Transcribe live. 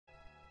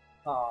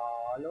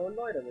Hallo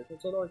Leute, willkommen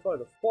zur neuen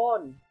Folge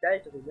von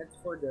Deltarune. Letzte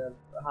Folge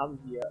haben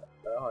wir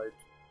halt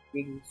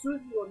gegen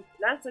Susi und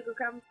Lancer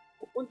gekämpft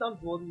und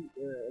dann wurden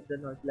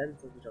dann halt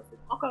Lancer sich auf den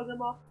Acker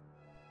gemacht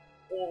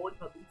und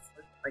hat uns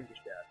halt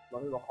eingesperrt. Es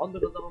waren noch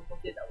andere Sachen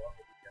passiert, aber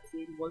wenn ihr das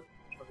sehen wollt,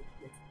 schaut euch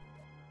die nächste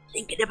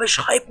Link in der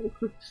Beschreibung.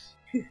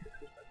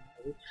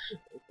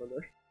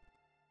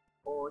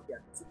 Und ja,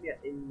 jetzt sind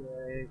wir im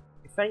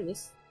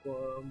Gefängnis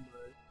vom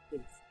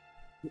Dings.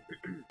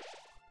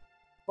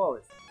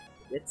 Forest.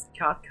 Jetzt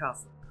Card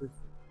Castle.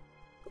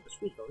 Kommt das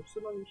Spiel noch nicht so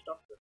lange in die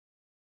Staffel.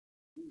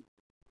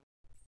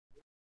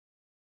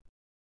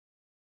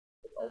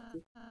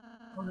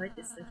 Oh,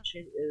 heute ist das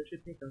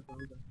Schippaker so.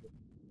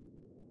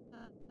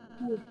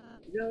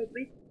 Yeah, it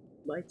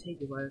might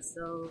take a while,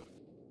 so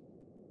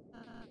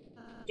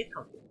get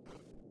out there.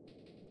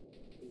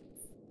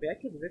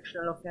 Werke wird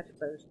schneller fertig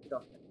sein als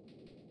gedacht.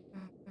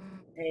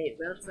 Hey,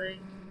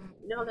 Wellesley,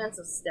 you know that's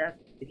a step,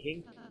 the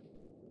king.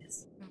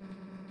 Yes.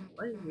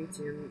 Why are you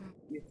meeting him?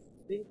 You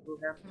think we'll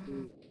have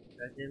to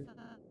hurt him?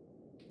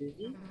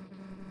 Susie?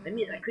 I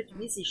mean, I could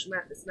easily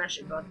smash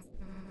him, but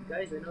you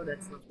guys, I know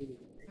that's not really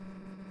the thing.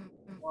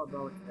 What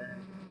about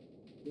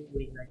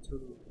moving like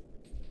total?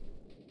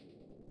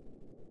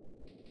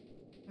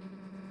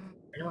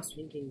 And I was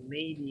thinking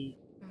maybe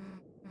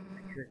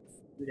I could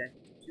do that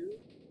too.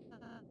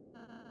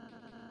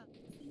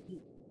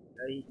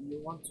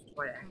 You want to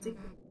try acting?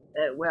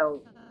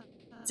 Well,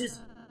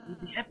 Susie, you'll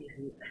be happy if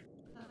you act.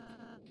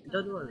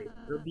 Don't worry,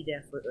 we'll be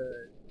there to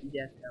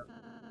help.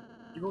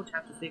 You won't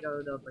have to figure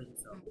it out by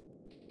yourself.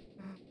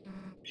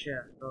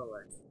 Sure,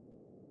 alright.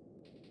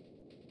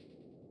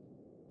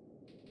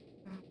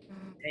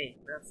 Hey,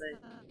 Ramsey,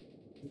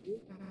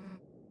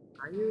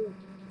 are you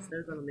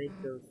still gonna make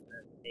those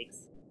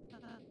eggs?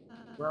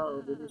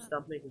 Well, will you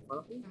stop making fun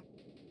of me?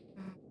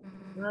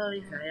 Well,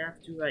 if I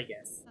have to, I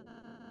guess.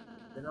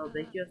 Then I'll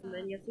bake you as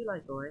many as you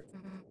like, alright?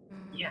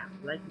 Yeah,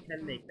 like you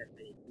can make that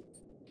many foods.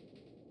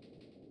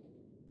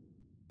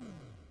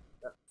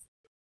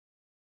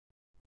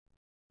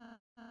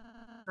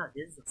 Ah,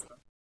 this is the stuff.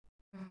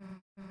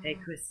 Hey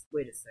Chris,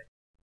 wait a sec.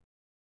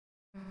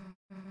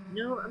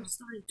 No, I'm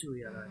starting to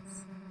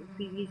realize it'd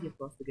be easier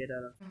for us to get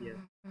out of here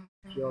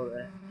if you'll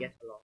get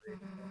along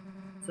with it.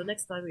 So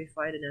next time we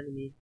fight an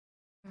enemy,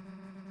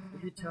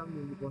 if you tell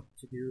me what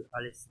to do,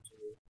 I'll listen to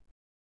you.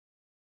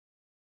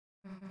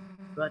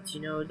 But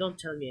you know, don't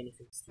tell me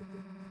anything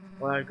stupid,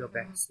 or I'll go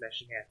back to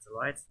smashing heads,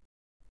 alright?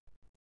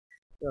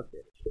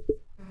 Okay.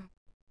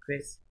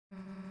 Chris,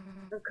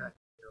 don't cut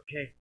me,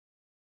 okay?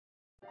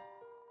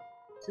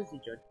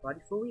 Susie joined the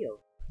party for real.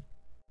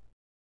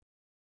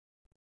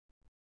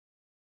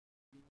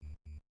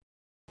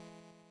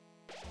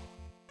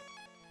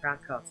 Card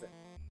Castle.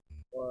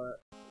 Or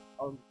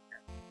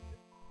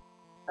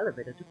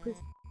elevator to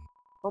prison.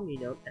 Commonly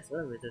known as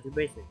elevator to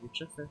basement, which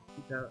just has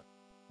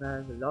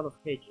a lot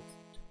of cages.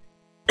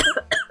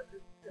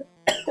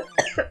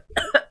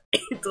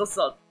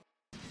 Interessant.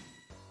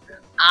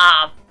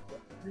 Ah!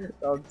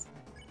 Und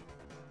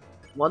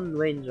one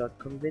ranger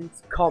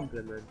convinced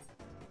compliment.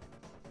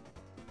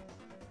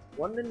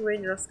 One then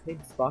rangers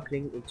came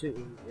sparkling into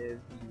view.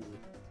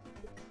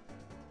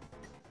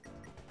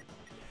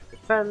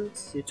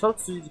 Defense, you talk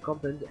to the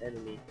compliment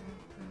enemy.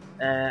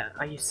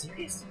 Are you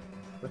serious?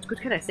 What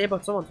good can I say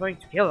about someone trying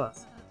to kill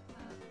us?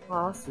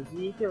 Ah,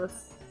 Susie, he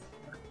was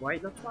why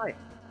not try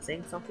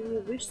saying something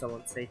you wish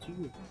someone say to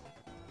you.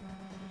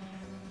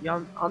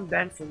 You're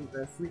unbanned from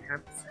free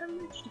campus and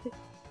managed to get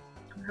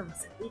to have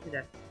us into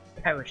that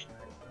parish.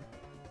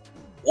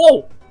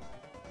 Whoa!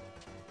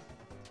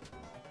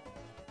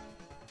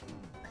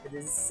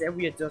 Das ist sehr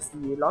weird, dass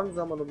die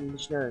langsamer und die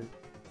schnellen.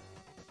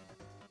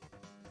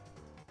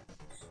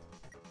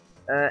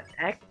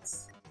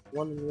 Acts,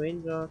 One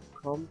Ranger,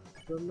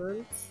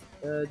 Compliments,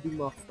 du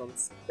machst dann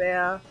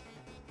Spare.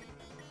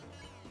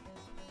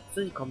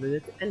 So, die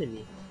Compliment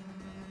Enemy.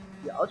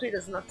 The outfit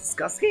is not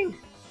disgusting.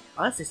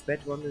 I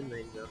suspect One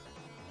Ranger.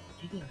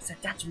 You never said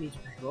that to me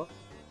before.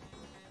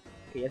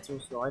 Okay, jetzt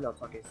muss nur eine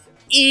Attacke ist.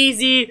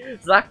 Easy!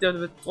 Sagt er und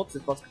wird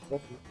trotzdem fast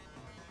getroffen.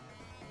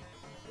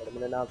 Warte,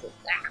 meine Nase.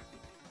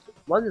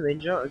 One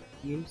Ranger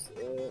teams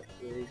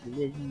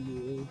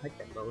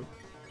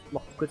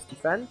macht kurz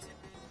Defense.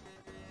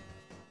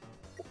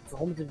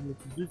 Warum sind wir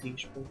mit Susi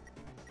gesprungen?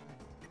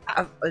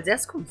 Ah, als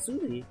erstes kommt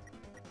Susi.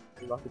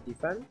 Ich mache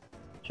Defense.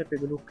 Ich habe hier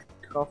genug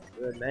Kraft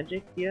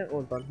Magic hier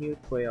und dann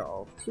hielt Prayer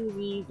auf.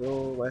 Susi,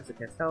 so, weißt du,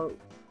 Cast Hell,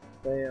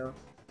 Prayer,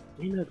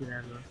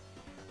 Hintergräme.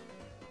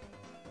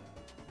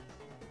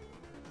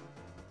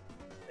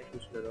 Ich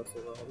muss schnell das so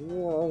machen.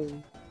 Wow.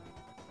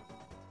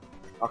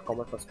 Ach komm,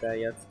 etwas Spare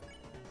jetzt.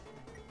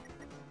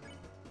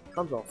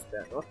 Kannst du auch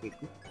sperren, okay,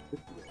 gut.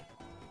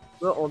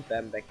 So, und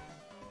bam, weg.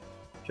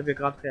 Ich habe hier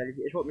gerade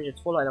realisiert, ich wollte mich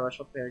jetzt voll ein, aber ich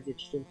habe realisiert,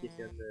 stimmt, hier ist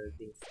ja ein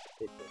Dings.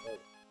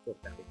 So,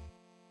 fertig.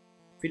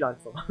 Viel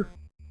einfacher.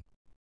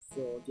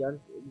 So, die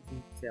anderen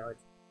sind sehr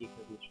als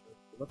Gegner, die ich spiele.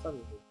 Was haben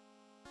wir hier?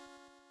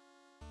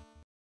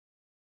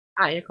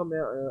 Ah, hier kommen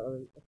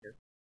wir, okay.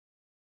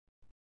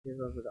 Hier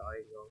ist also der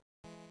Eingang.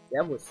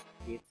 Servus,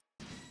 geht's.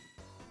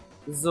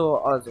 So,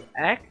 also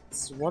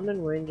Acts, One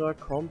and Ranger,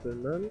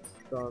 Compliment,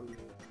 dann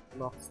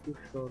machst du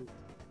schon...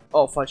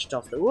 Oh, falsche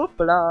Taste.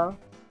 Uppla!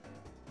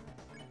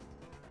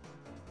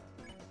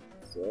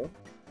 So.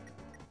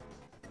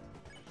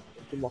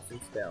 Und du machst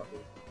den Spare.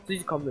 So,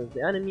 you compliment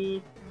the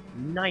enemy.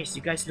 Nice,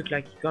 you guys look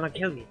like you're gonna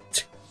kill me.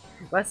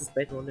 Was ist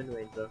bei One and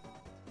Ranger?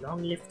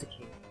 Long live the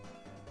king.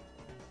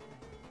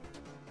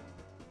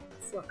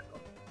 Fuck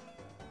off.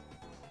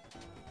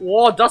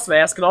 Oh, das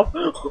wäre erst knapp.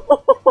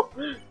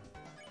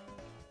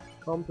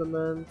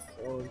 Compliments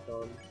und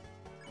dann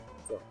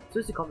so.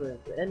 Susie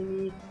compliment the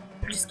enemy.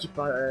 Please keep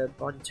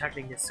body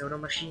tackling this soda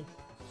machine.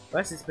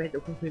 Was ist bei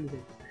Oktober?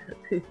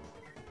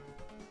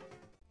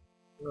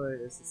 Oh,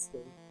 das ist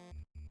dumm.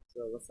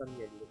 So, was haben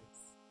wir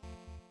jetzt?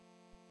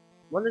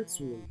 One and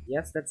two.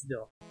 Yes, let's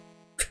do.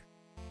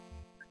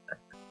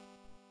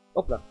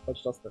 Hoppla,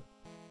 falsch das denn.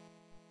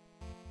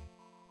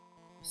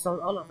 We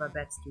sold all of our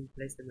bets to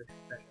replace them with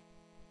pressure.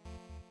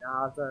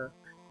 Yeah, the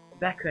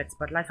backwards,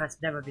 but life has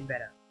never been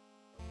better.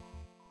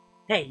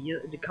 Hey,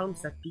 you the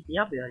counts that beat me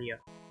up earlier.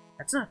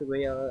 That's not the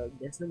way,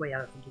 there's no way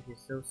out of thinking you're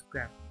so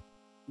scrap.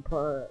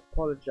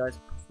 Apologize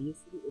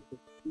profusely if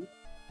it's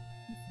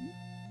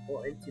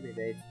or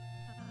intimidate.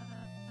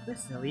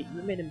 Listen, we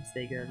made a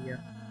mistake earlier.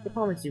 We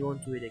promise you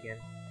won't do it again.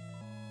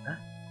 Huh?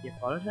 You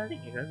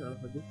apologizing? You guys are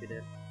forgive you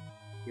then.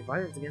 Your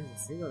violence against a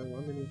single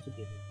one we need to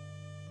give it.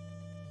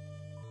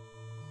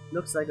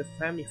 Looks like a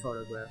family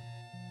photograph.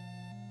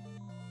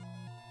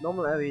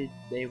 Normal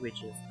everyday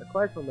witches.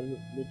 Acquired from a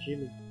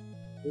legitimate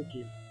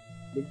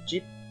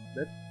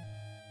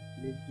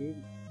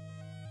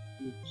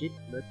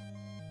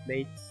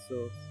made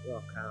source.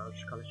 Oh, keine Ahnung,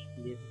 ich kann nicht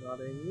lesen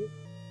gerade irgendwie.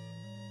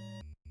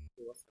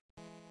 So, was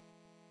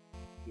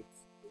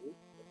geht's so?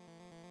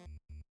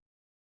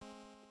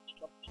 Ich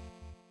glaube nicht.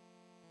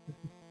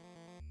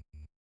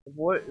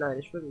 Obwohl, nein,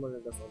 ich würde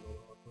mal das auch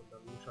noch machen,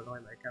 dann muss ich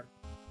allein erkennen.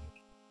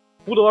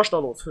 Bruder, was ist da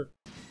los?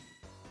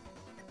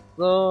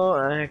 So,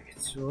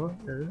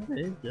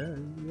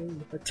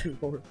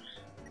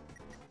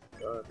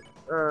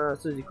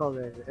 so, sie kommen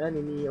in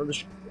Enemy und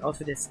das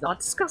Outfit ist not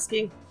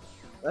disgusting.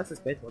 Das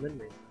ist Bad One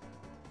Enemy.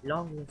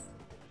 Long.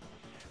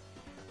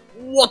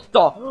 What the?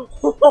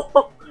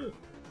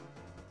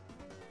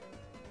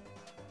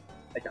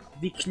 Alter,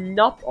 wie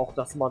knapp auch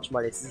das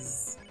manchmal ist. Das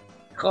ist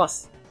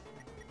krass.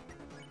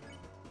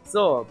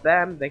 So,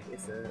 bam, weg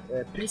ist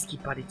er. Please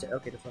keep body.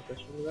 Okay, das hat er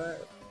schon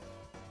gesagt.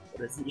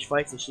 Oder sie, ich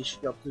weiß nicht,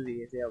 ich glaube, so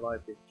wie sehr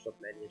weiblich, ich glaube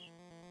männlich.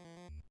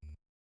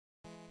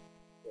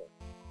 So.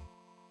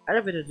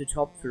 Elevator to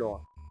top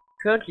floor.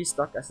 Currently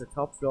stuck as the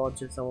top floor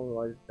until someone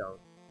rolls it down.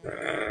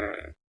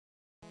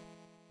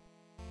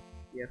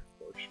 Ja,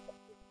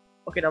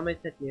 okay,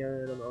 damit hätten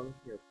wir dann auch noch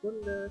eine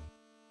Kunde.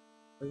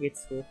 Dann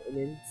geht's hoch in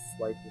den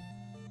zweiten.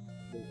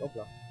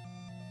 Hoppla.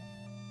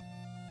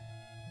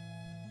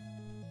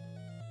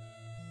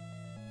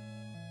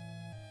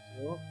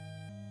 So.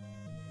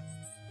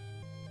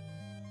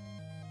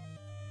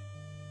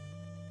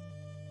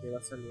 Okay,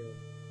 was haben wir?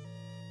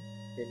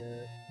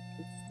 Eine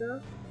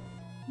Kiste.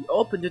 We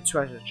opened the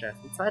treasure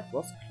chest. Inside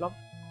was club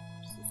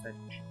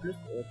sandwich. Plus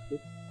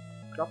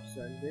club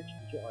sandwich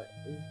into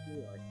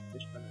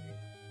fish banane.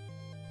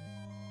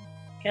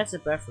 Cast a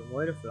bathroom,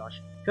 void of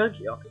flush.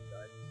 Currently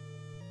occupied.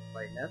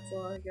 By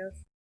Netzel, I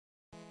guess.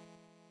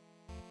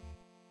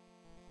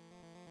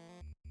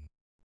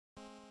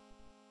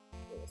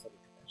 Oh, was hab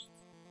ich gedacht?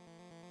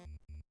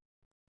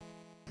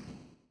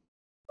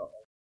 Oh.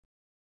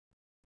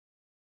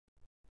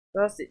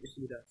 Das sieht nicht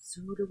wieder.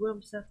 So the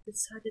worms have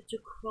decided to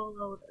crawl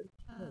out and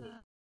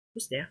play.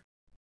 Who's there?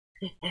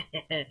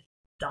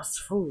 Das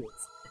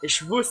Fools.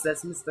 Ich wusste,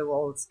 es müsste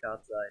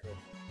Wolfscard sein.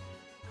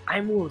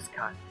 I'm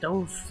Wolfscard,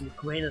 those the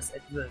greatest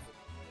adversary.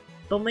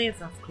 Though may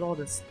have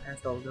Claudius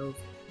past all those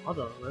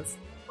otherless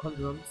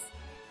conundrums,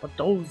 but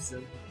those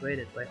are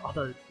created by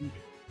other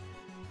people.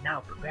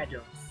 Now prepare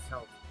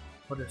yourself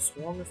for the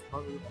strongest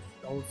puzzle of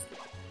those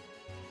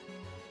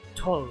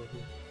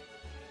tolerable.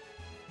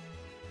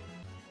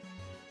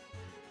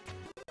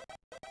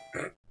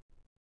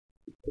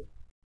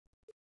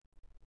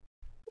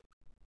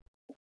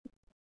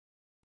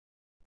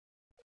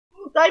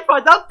 Dein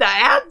verdammter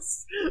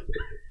Ernst!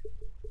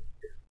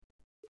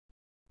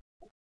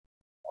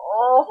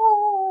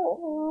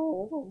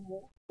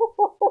 Oh.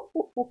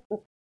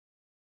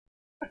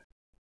 Das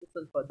ist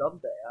ein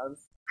verdammter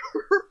Ernst.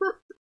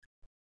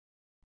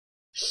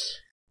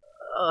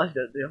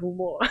 Alter, der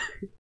Humor.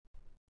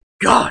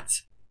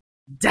 Gott!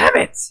 Damn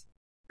it!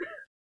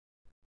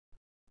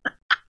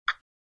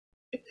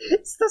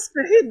 Ist das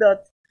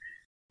behindert?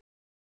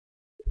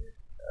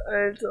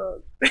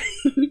 Alter.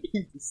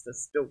 Ist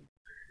das dumm.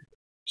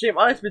 Ich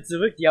nehme alles mit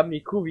zurück, die haben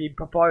die Kuh wie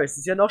Papyrus. Das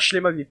ist ja noch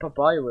schlimmer wie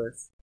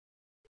Papyrus.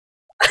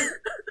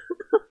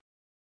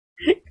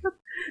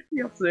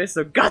 Ich hab so echt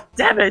so,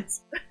 goddammit!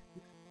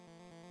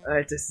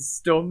 Alter, das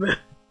ist dumm.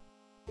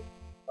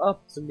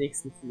 Ab zum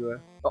nächsten Flur.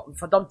 Oh,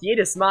 verdammt,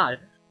 jedes Mal!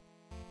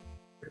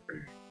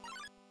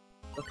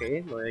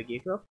 Okay, neue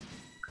Gegner.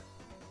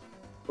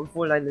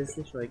 Obwohl, nein, das ist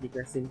nicht neue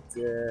Gegner, das sind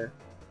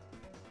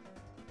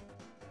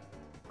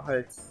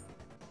halt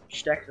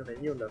stärkere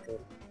Version davon.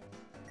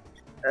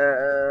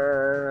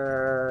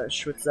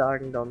 Ich würde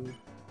sagen dann,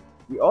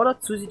 we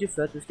ordered Susie to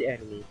flirt with the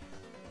enemy.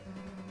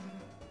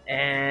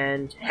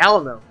 And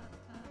hell no.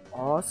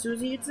 Oh,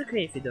 Susie, it's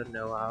okay if you don't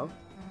know how.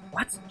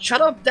 What?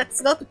 Shut up,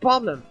 that's not the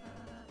problem.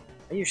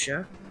 Are you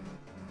sure?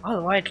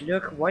 Alright,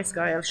 look, wise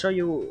guy, I'll show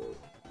you.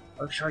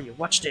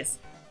 Watch this.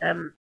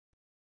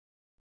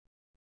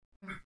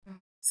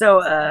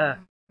 So,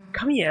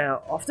 come here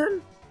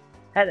often?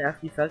 Head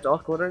after you felt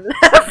awkward and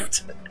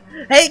left.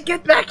 Hey,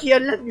 get back here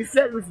and let me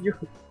flirt with you.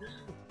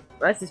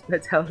 I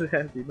suspect how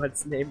happy, but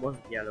its name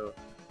wasn't yellow.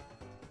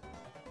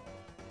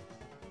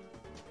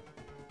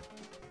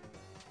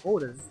 Oh,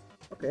 das ist...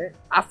 Okay.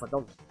 Ah,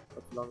 verdammt.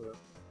 Das ist lange.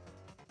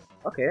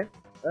 Okay.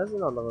 Das ist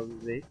ein anderer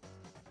Weg.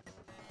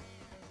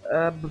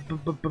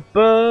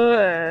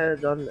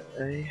 Dann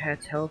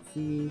Head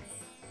Healthy.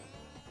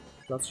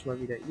 Lass ich mal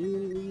wieder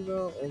ihn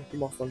lieber und du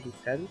machst dann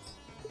Defense.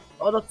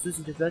 Oder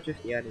zwischen the flirt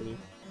with the enemy.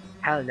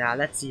 Hell now,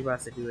 let's see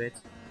what to do it.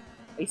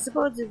 I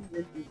suppose it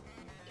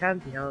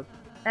can't be helped.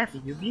 After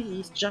your beauty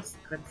is just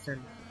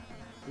constant.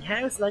 The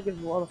hair is like a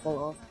waterfall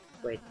off.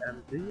 Wait,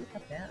 do you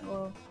have hair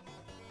or?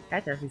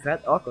 Head has been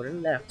felt awkward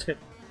and left.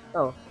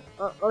 Oh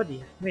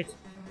dear, wait.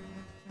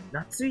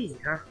 Not so easy,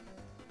 huh?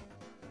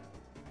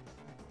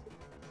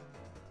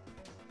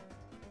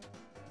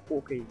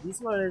 Okay,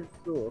 diesmal ist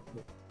es so,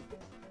 okay.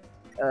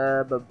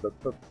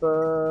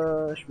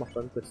 Ich mach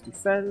dann kurz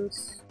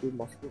Defense, du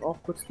machst dann auch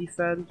kurz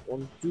Defense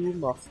und du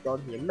machst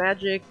dann hier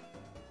Magic,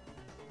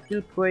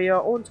 Skill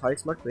Prayer und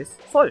halt's mal Quiz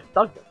voll,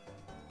 danke.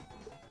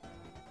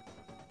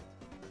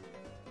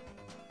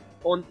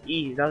 Und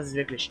easy, das ist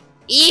wirklich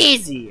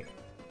easy.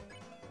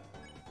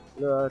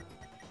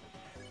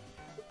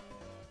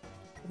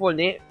 Obwohl,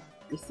 nee,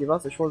 wisst ihr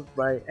was, ich wollte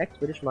bei Act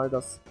will ich mal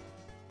das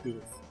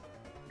Dings.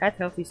 Head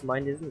Healthy's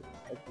Mind isn't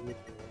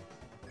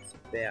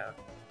spare.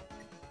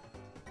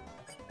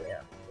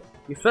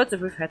 You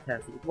flirted with Head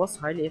Healthy, it was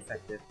highly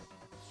effective.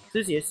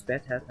 Susie is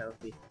bad Head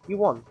Healthy. You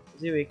won,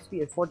 0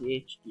 XP and 40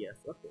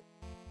 HDS, okay.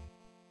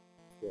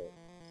 So,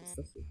 was ist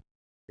das hier?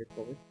 Hier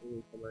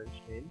kann man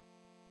entstehen.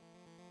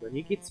 So,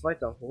 hier geht's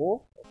weiter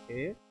hoch,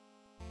 okay.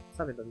 Was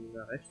haben wir dann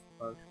wieder rechts?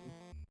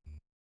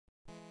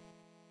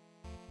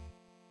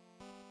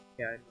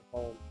 Ja, ein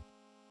Raum.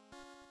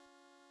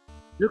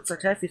 Looks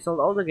like Healthy sold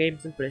all the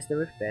games and placed them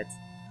with beds.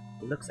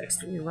 It looks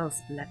extremely well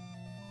split.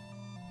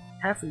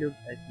 Have a look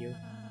at you.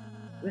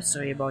 We're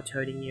sorry about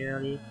hurting you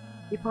early.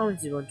 We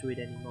promise you won't do it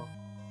anymore.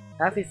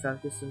 Have you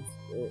felt your sins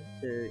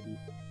dirty?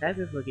 Have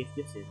you forgive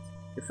your sins?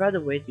 You felt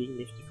the weight being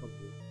lifted from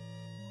you.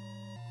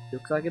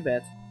 Looks like a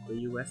bed. Will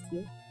you rest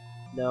here?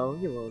 No,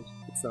 you won't.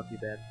 It's not too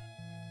bad.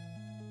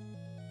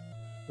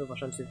 So,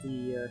 wahrscheinlich sind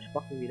die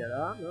Spacken wieder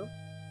da, ne?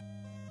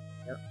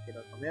 Ja, okay,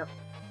 dann komm her.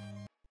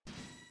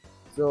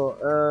 So,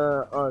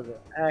 also,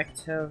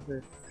 Act,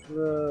 Healthy,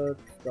 Flirt,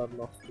 dann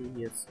machst du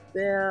hier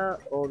Spare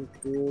und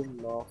du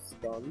machst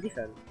dann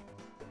Defense.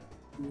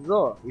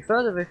 So, you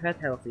further with Head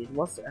Healthy, it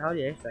was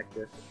highly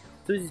effective.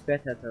 Susie's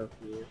bad Head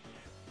Healthy.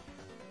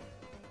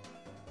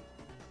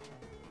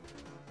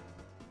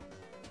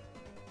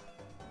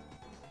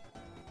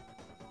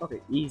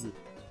 Okay, easy.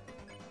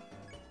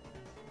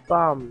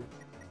 Bam.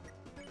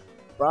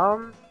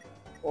 Bam.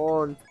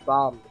 Und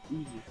bam.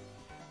 Easy.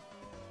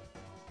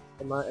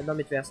 Und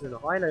damit wäre es nur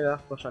noch eine, ja,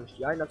 wahrscheinlich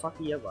die eine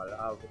Attacke hier, weil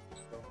wirklich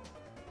so.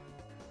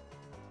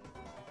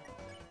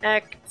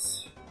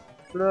 Act.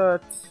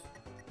 Flirt.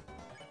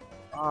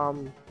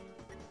 Bam.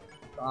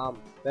 Bam.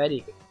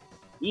 Fertig.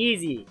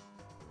 Easy.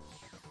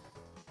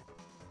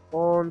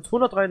 Und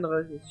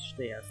 133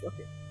 Stairs.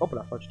 Okay.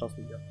 Hoppla, falsch das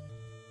wieder.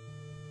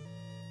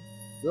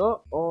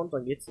 So, und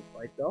dann geht's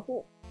weiter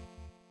hoch.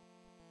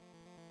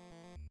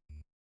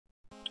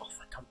 Oh,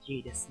 verdammt,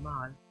 jedes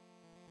Mal.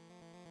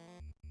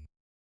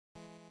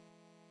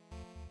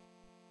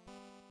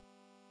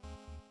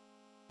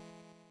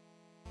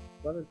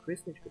 Weil ein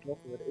Quiz nicht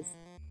getroffen wird, ist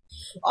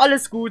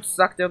alles gut,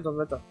 sagt er und dann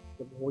wird er.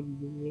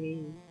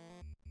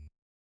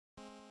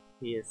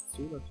 Hier ist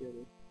zu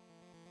natürlich.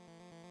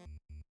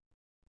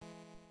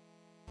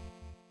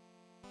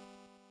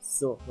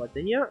 So, weiter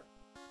hier.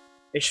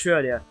 Ich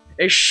schwöre dir.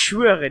 Ich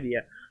schwöre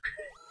dir.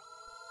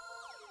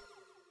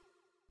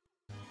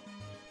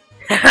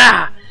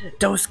 Haha!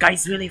 Those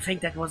guys really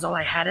think that was all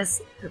I had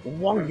is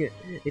Wong.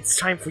 It's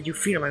time for you to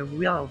feel my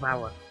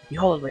willpower.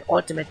 Behold my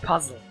ultimate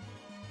puzzle.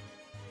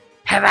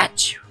 Have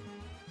at you!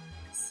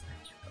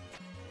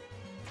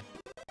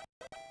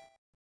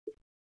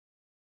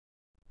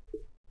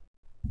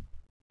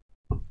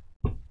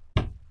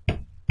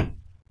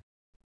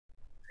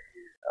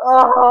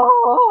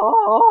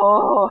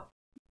 Oh!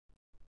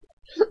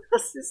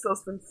 Was ist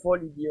das für ein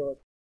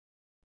Vollidiot?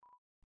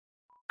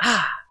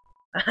 Ah!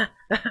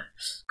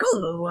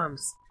 Cool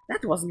worms!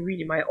 That wasn't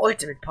really my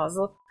ultimate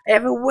puzzle. I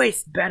have a way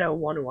better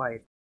one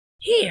right.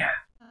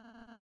 Here!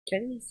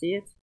 Can you see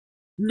it?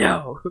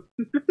 No!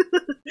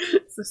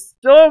 Das ist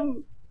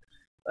dumm!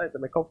 Alter,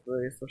 mein Kopf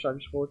ist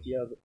wahrscheinlich rot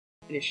hier. Also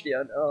in den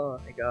Stirn. Oh,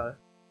 egal.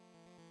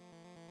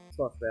 Das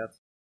war's wert.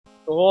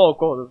 Oh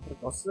Gott,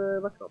 das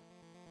war knapp.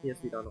 Hier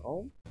ist wieder ein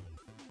Raum.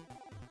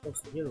 Was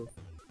ist denn hier los?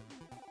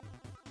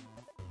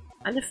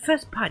 I'm the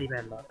first party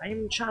member. I am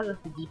in charge of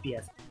the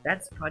DPS.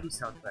 That's the party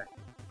soundtrack.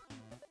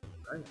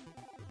 Oh.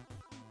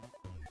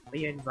 Were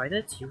you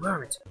invited? You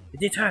weren't. You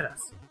did hurt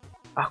us.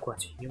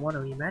 Awkward. You want a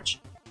rematch?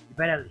 You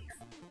better leave.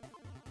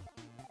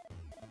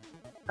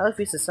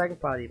 Elfie is the second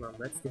party member.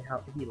 That's the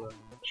healer.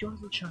 She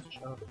was in charge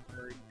of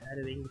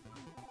handling.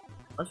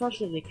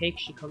 Unfortunately, the cake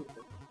she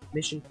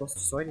mission was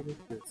destroyed in the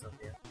field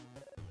somewhere.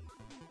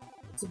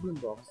 It's a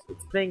boombox.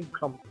 It's playing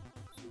clump.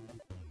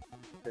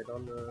 Get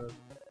on the.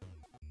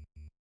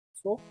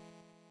 So?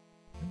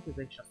 Könnte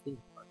welches Ding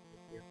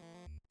hier.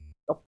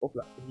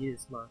 Hoppla,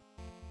 jedes Mal.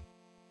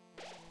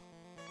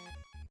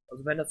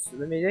 Also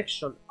wenn wir jetzt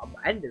schon am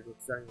Ende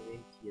sozusagen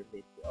sind hier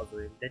mit, also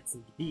im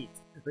letzten Gebiet,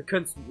 dann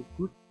könntest du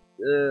gut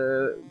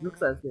Glück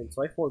sein, dass wir in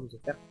 2 Folgen so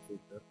fertig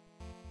sind. Ne?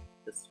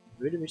 Das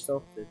würde mich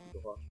auch sehr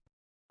überraschen.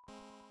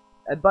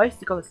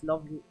 Bicycle is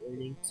lovely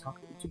link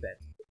tucked into bed.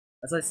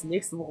 Das heißt,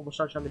 nächste Woche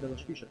wahrscheinlich haben wir dann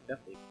das Spiel schon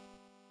fertig.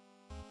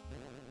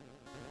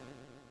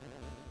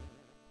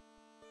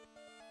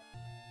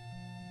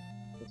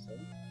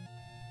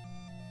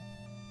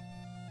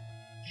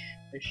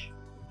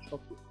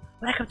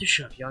 Welcome to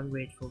shop, young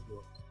grateful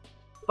world.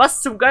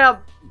 Was zum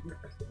Geier?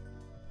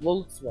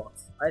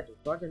 Wolfswords. Also,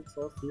 Dragon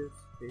Source Heals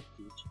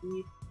 50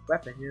 HP.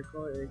 Weapon here,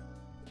 cool.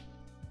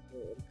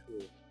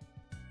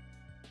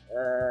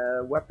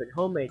 Weapon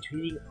Homemade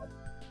Healing Up.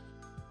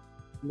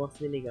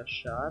 Macht weniger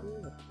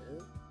Schaden,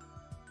 okay.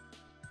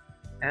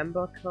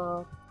 Amber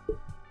Card.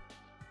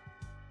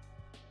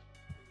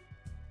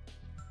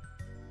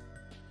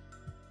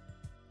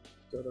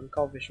 So, dann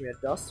kaufe ich mir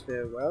das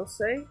für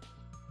Wellsay.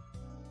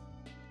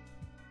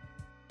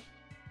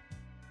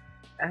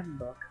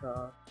 Amber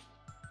Card.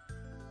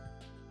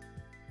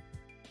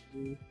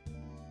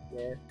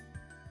 Yeah.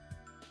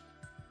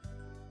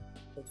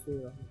 Das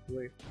will noch nicht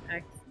durch.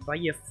 Bei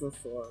ihr für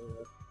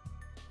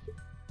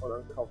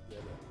oder kaufen wir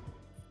das.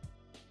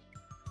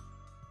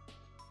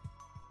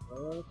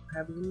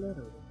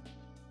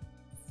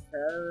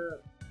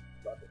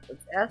 Warte.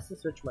 Als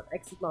erstes wird ich mal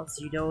Exit machen,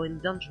 Pseudo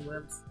in Dungeon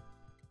Realms.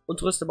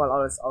 Und rüste mal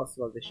alles aus,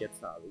 was ich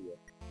jetzt habe hier.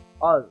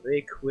 Also,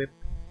 Equip.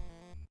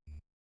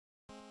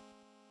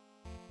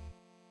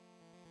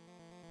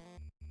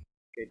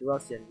 Okay, du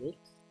hast ja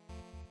nichts.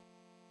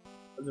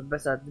 Also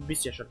besser, du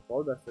bist ja schon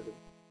voll, dass du...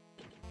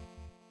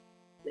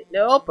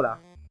 Ne, hoppla!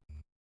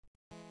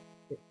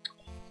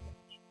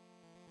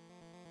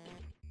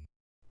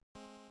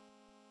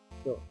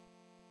 So.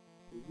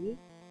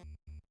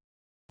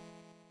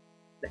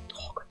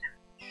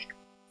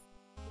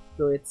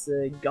 So, jetzt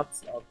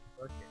Guts ab.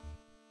 Okay.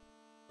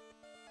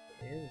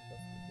 Okay, das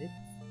ist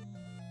nichts.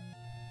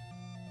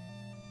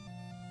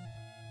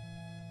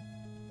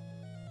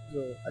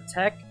 So,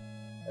 Attack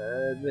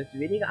wird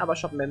weniger, aber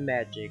ich hab mehr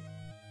Magic.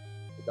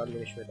 Und dann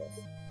nehme ich mir das.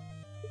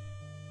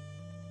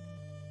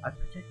 I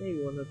protect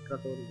everyone that's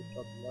got all the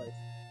top life.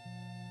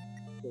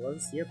 So, was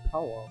ist hier?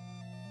 Power.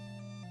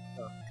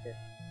 Ah, okay.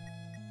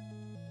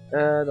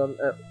 Dann,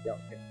 ja,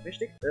 okay,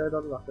 richtig.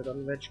 Dann warte,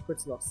 dann werde ich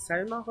kurz noch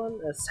Sell machen.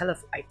 Sell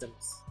of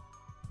Items.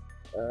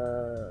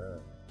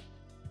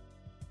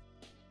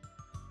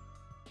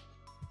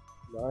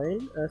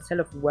 Nein, Sell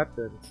of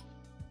Weapons.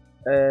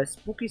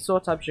 Spooky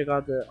Sword habe ich ja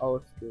gerade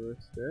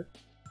ausgerüstet.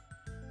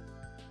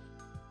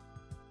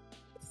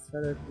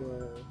 Sell of,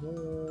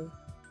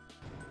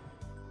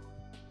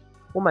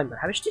 oh mein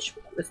Gott, habe ich die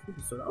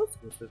Spooky Sword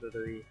ausgerüstet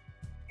oder wie?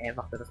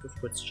 Warte, das muss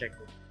ich kurz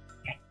checken.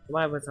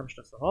 Normalerweise habe ich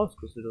das noch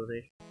ausgerüstet oder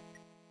nicht?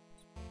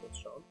 Kurz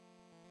schauen.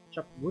 Ich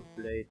hab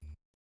Woodblade.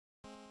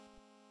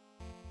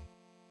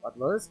 Warte,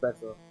 was ist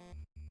besser?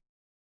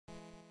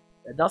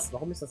 Das,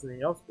 warum ist das denn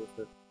nicht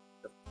ausgerüstet?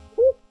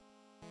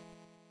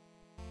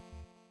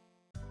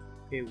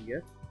 Okay,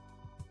 weird.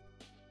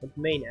 Und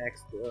Main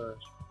Axe,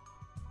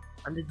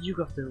 I'm the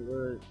Duke of the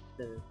World.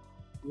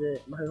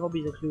 My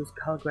hobbies includes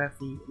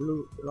calligraphy,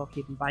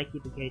 lockkeeping,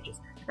 bykeeping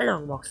cages, and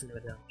long walks in the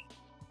dungeon.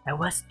 I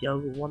was still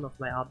one of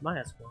my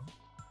admirers, well.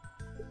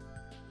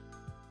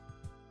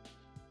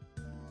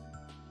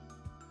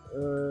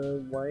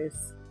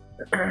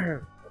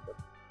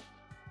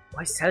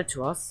 Why sell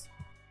to us?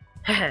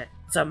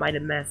 So I might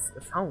have messed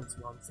the founts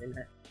once in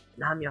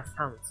an army of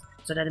founts,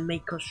 so that it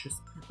made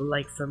cautious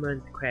like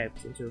fermented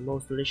crabs into the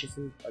most delicious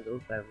and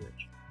adult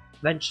beverage.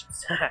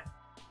 Vengeance.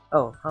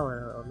 Oh, how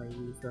am I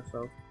use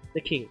myself?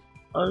 The king.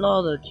 Oh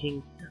lord, the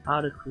king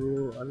are the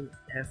cruel and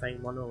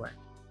terrifying monarch.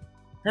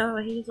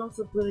 However, he is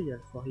also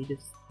brilliant, for he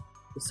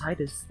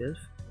decided his skill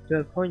to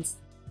appoint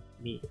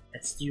me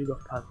as Duke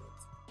of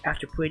Puzzles,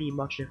 after pretty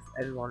much if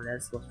everyone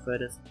else was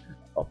furthest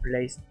or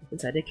placed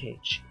inside the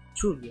cage.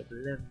 Truly a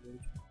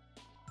benevolent.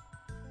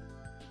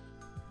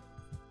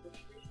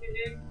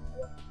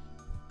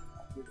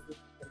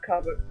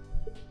 Kabel.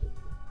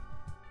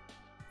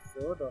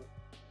 So, dann.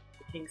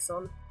 The king's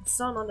son. His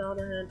son, on the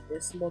other hand,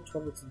 is more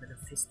troublesome than a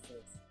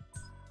fistful.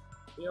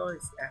 He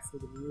always asks me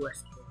the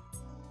newest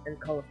things and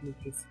calls me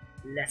his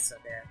lesser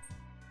dad.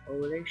 Our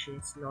relation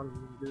is not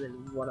really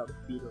one of the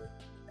beetle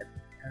at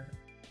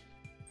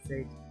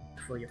say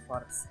for your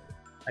father's sake.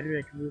 I do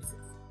not use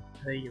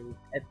it. Her you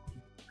at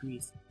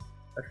priest,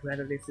 but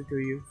rather listen to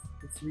you,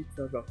 the sweet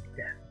talk of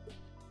death.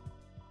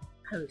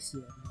 I will see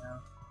it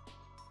now.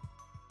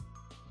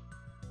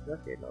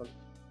 Okay, now.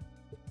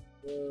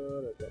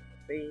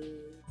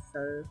 Things,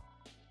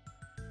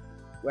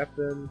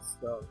 weapons,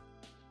 well.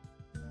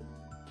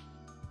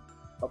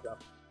 Hopla.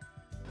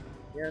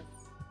 Yes.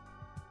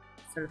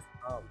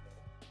 Self-arm.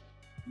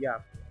 Yeah.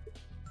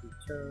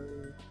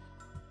 Return.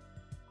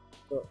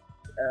 So,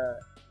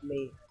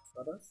 May.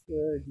 War das?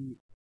 Die.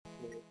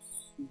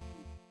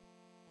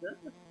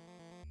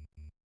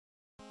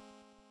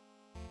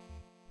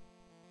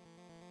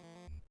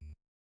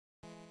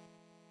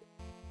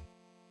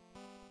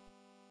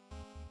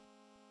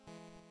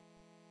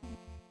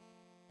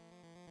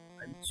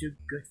 I'm too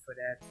good for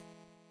that.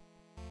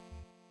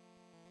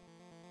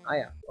 Ah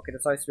ja, okay,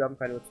 das heißt, wir haben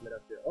keine Nutzen mehr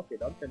dafür. Okay,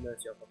 dann können wir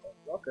es ja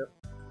verkaufen. Okay.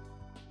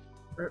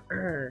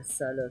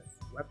 Sell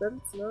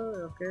weapons,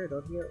 ne? Okay,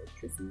 dann hier.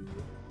 Tschüssi.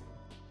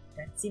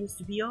 That seems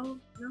to be all,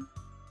 no?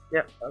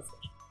 Ja, das ist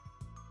recht.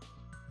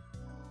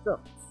 So,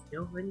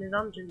 still in the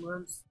dungeon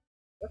once.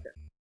 Okay.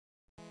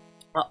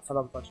 Ah,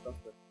 verdammt, falsch,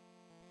 das wird.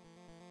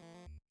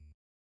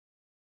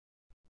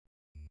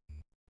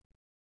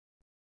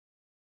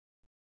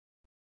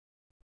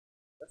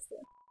 Was ist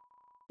der?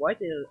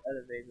 White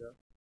Elevator.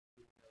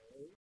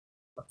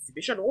 Ach, sie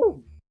bin schon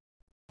oben.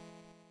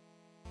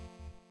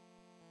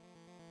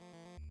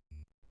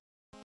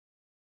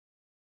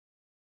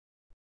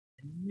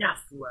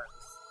 Enough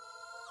works.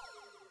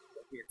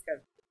 Okay, jetzt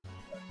kann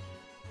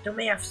you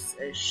may have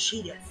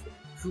cheated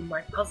through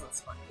my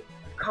puzzles, but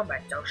in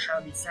combat thou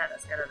shalt be sad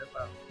as cannot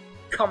above.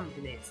 Come,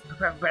 Gnates,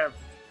 prepare.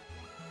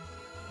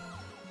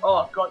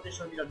 Oh Gott, ist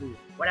schon wieder du.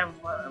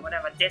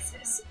 Whatever this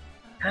is.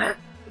 Huh?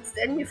 It's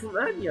the enemy from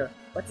earlier,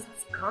 but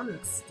its car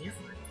looks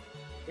different.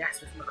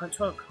 Yes, with my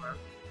control car,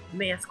 you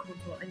may have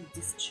control any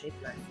disc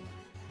shape like.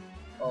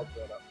 Oh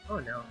brother. Oh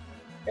no.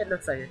 It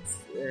looks like it's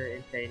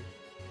insane.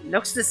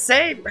 Looks the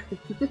same!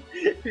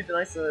 Wie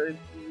nice,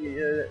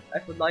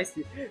 einfach nice,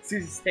 wie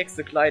Susie's Text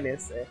so klein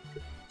ist, ey.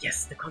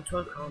 Yes, the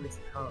control column is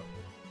powerful.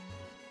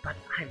 But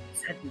I'm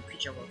sad the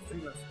picture will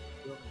feel us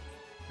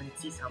when it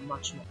sees how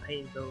much more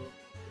pain though.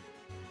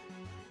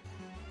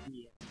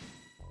 Yeah.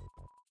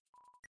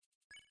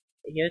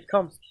 Here it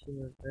comes.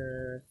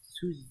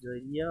 Susie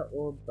soll hier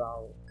und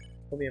bauen.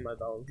 Probier mal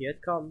bauen. Here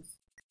it comes.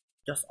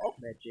 Just all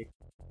magic.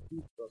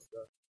 Deep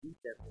Buster. Deep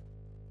Devil.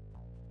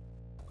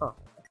 Ah,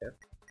 okay.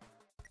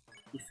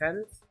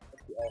 Defense,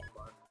 okay, auch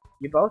mal.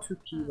 You about to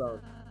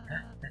keyboard.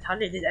 That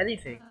hardly did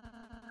anything.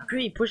 How can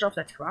you push off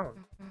that ground?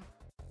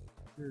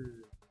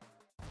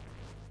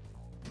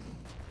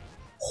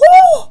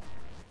 Oh!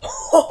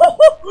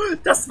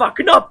 Das war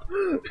knapp!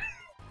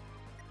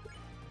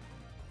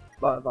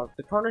 Wow,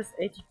 the corner is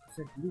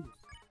 80%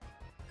 loose.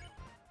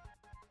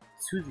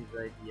 Susie's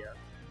idea.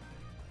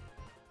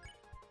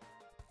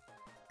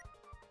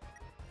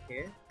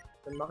 Okay,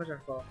 dann mache ich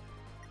einfach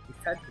die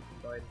Fenster mit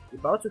den beiden. You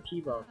about to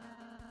keyboard.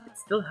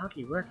 It's still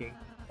hardly working.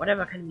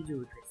 Whatever can we do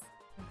with this?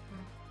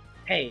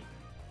 Hey!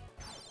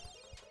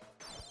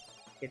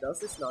 Okay,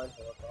 das ist eine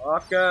einfache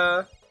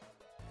Frage.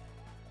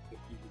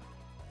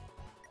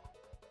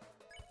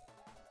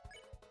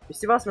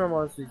 Wisst ihr was,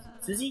 Mama?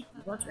 Susie,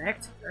 you want to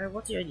act?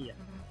 What's your idea?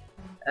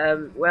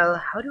 Well,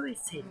 how do I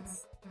say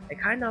this? I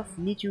kind of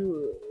need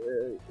you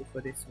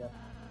for this one.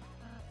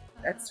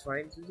 That's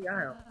fine, Susie, I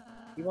help.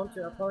 You want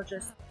to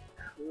apologize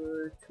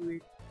to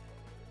it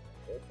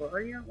for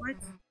earlier, right?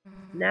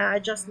 Nah, I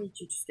just need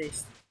you to stay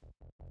still.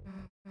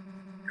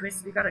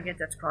 Chris, we gotta get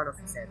that crown off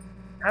his head.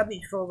 Help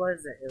me forward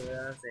it.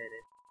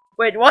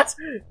 Wait, what?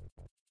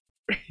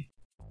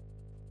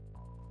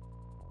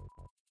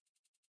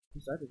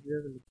 He's out of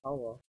the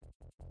power.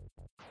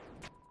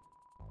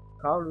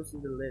 Carlos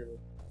in the level.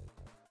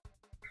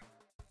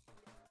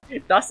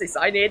 Das ist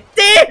eine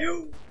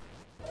Idee!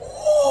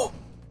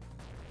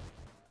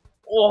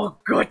 Oh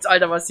Gott,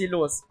 Alter, was ist hier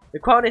los? The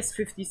crown is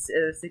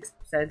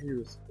 56%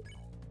 loose.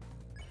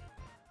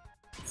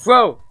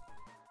 Throw!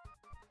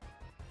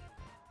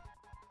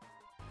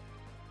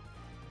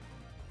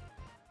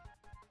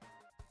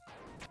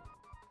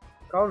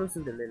 Carlos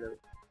in the level.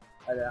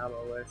 Alter, haben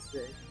wir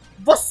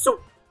was so?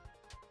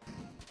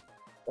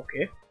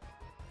 Okay.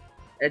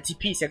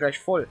 TP ist ja gleich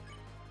voll.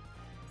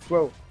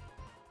 Throw.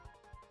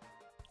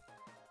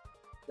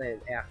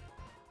 Nein, R.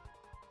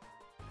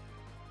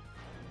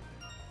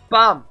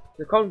 Bam!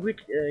 Wir kommen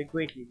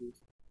greatly gut.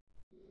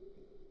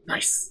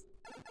 Nice!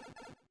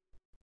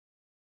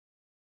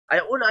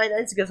 Also ohne ein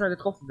einziges Mal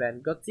getroffen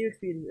werden. Gott ziemlich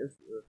viel.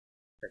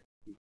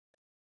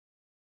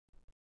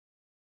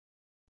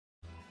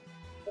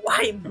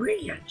 Why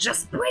brilliant!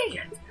 Just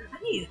brilliant! I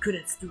knew you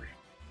couldn't do it.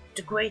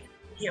 The great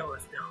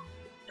heroes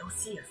don't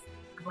see us.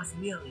 It was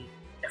merely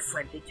a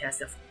friendly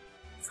test of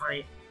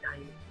fight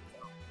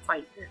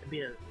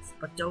abilities.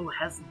 But Doe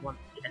hasn't won,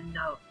 and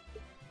now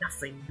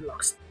nothing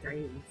blocks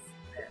Diane's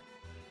path.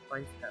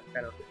 I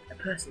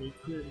personally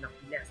could not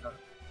be left out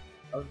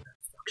of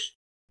destruction.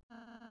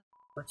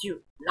 But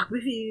you, luck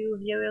with you,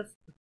 heroes.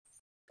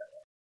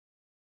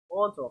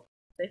 On top.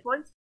 Save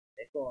points?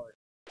 Save points.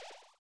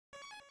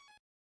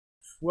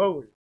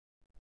 Thrown.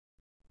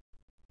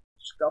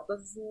 ich glaube,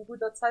 das ist ein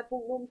guter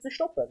Zeitpunkt, um zu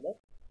stoppen, ne?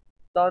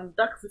 Dann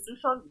danke fürs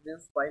Zuschauen. Wir sehen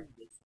uns beim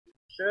nächsten Mal.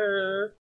 Tschüss.